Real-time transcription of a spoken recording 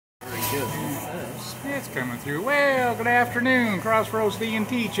It's coming through. Well, good afternoon. Crossroads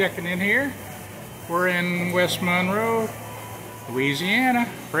D&T checking in here. We're in West Monroe, Louisiana.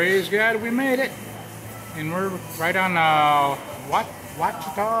 Praise God we made it. And we're right on the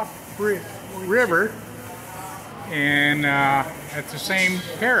Ouachita River. And it's the same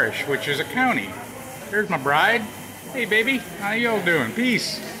parish, which is a county. There's my bride. Hey, baby. How y'all doing?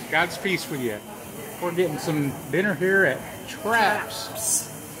 Peace. God's peace with you. We're getting some dinner here at Traps.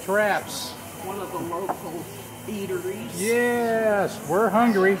 One of the local eateries. Yes, we're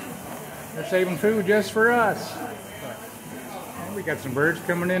hungry. They're saving food just for us. And we got some birds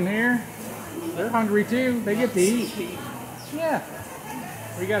coming in here. They're hungry too. They get to eat. Yeah.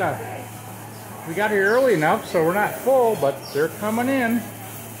 We got here early enough so we're not full, but they're coming in.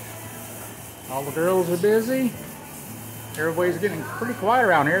 All the girls are busy. Everybody's getting pretty quiet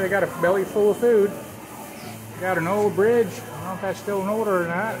around here. They got a belly full of food. Got an old bridge. I don't know if that's still in order or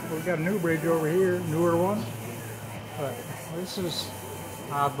not. We've got a new bridge over here, newer one. But this is,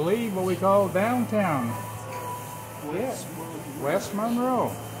 I believe, what we call downtown. West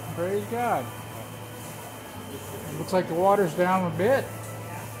Monroe. Praise God. It looks like the water's down a bit.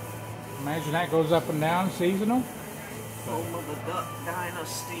 Imagine that goes up and down seasonal. Home of the Duck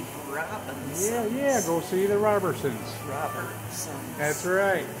Dynasty Robinsons. Yeah, go see the Robertsons. That's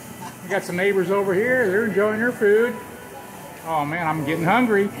right. We got some neighbors over here. They're enjoying their food. Oh man, I'm getting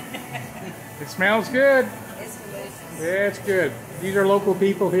hungry. It smells good. Yeah, it's good. These are local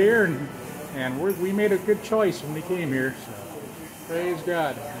people here, and we made a good choice when we came here. So, praise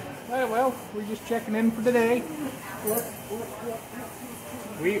God. Well, we're just checking in for today.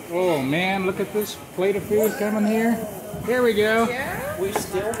 Oh man, look at this plate of food coming here. Here we go. Yeah. We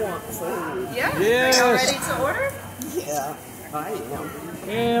still want food. Yeah. Yes. Are you ready to order? Yeah, I am.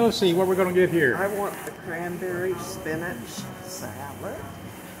 Yeah, let's see what we're going to get here. I want the cranberry spinach salad.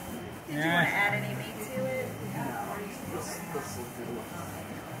 Did you want to add any meat to it? This will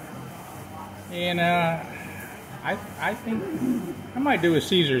do. And I think I might do a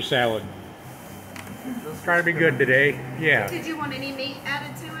Caesar salad. Try to be good today. Yeah. Did you want any meat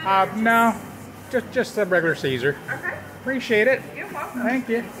added to it? No, just a regular Caesar. Okay. Appreciate it. You're welcome. Thank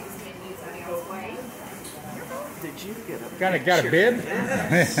you. These menus out of your way. Did you get a Got a bib?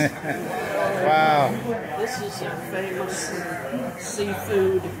 Wow. This is a famous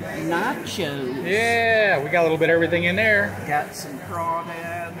seafood nachos. Yeah, we got a little bit of everything in there. Got some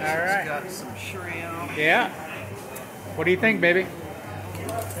crawdads. All right. Got some shrimp. Yeah. What do you think, baby?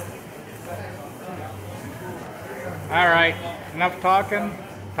 All right, enough talking,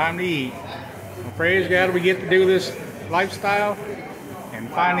 time to eat. Well, praise God we get to do this lifestyle and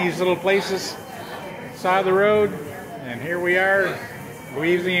find these little places side of the road. And here we are,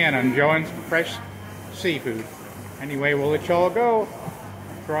 Louisiana, enjoying some fresh seafood. Anyway, we'll let y'all go.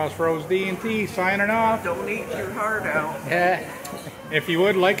 Crossroads D&T signing off. Don't eat your heart out. If you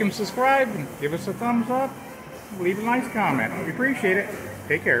would, like and subscribe, and give us a thumbs up. Leave a nice comment. We appreciate it.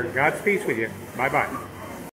 Take care. God's peace with you. Bye-bye.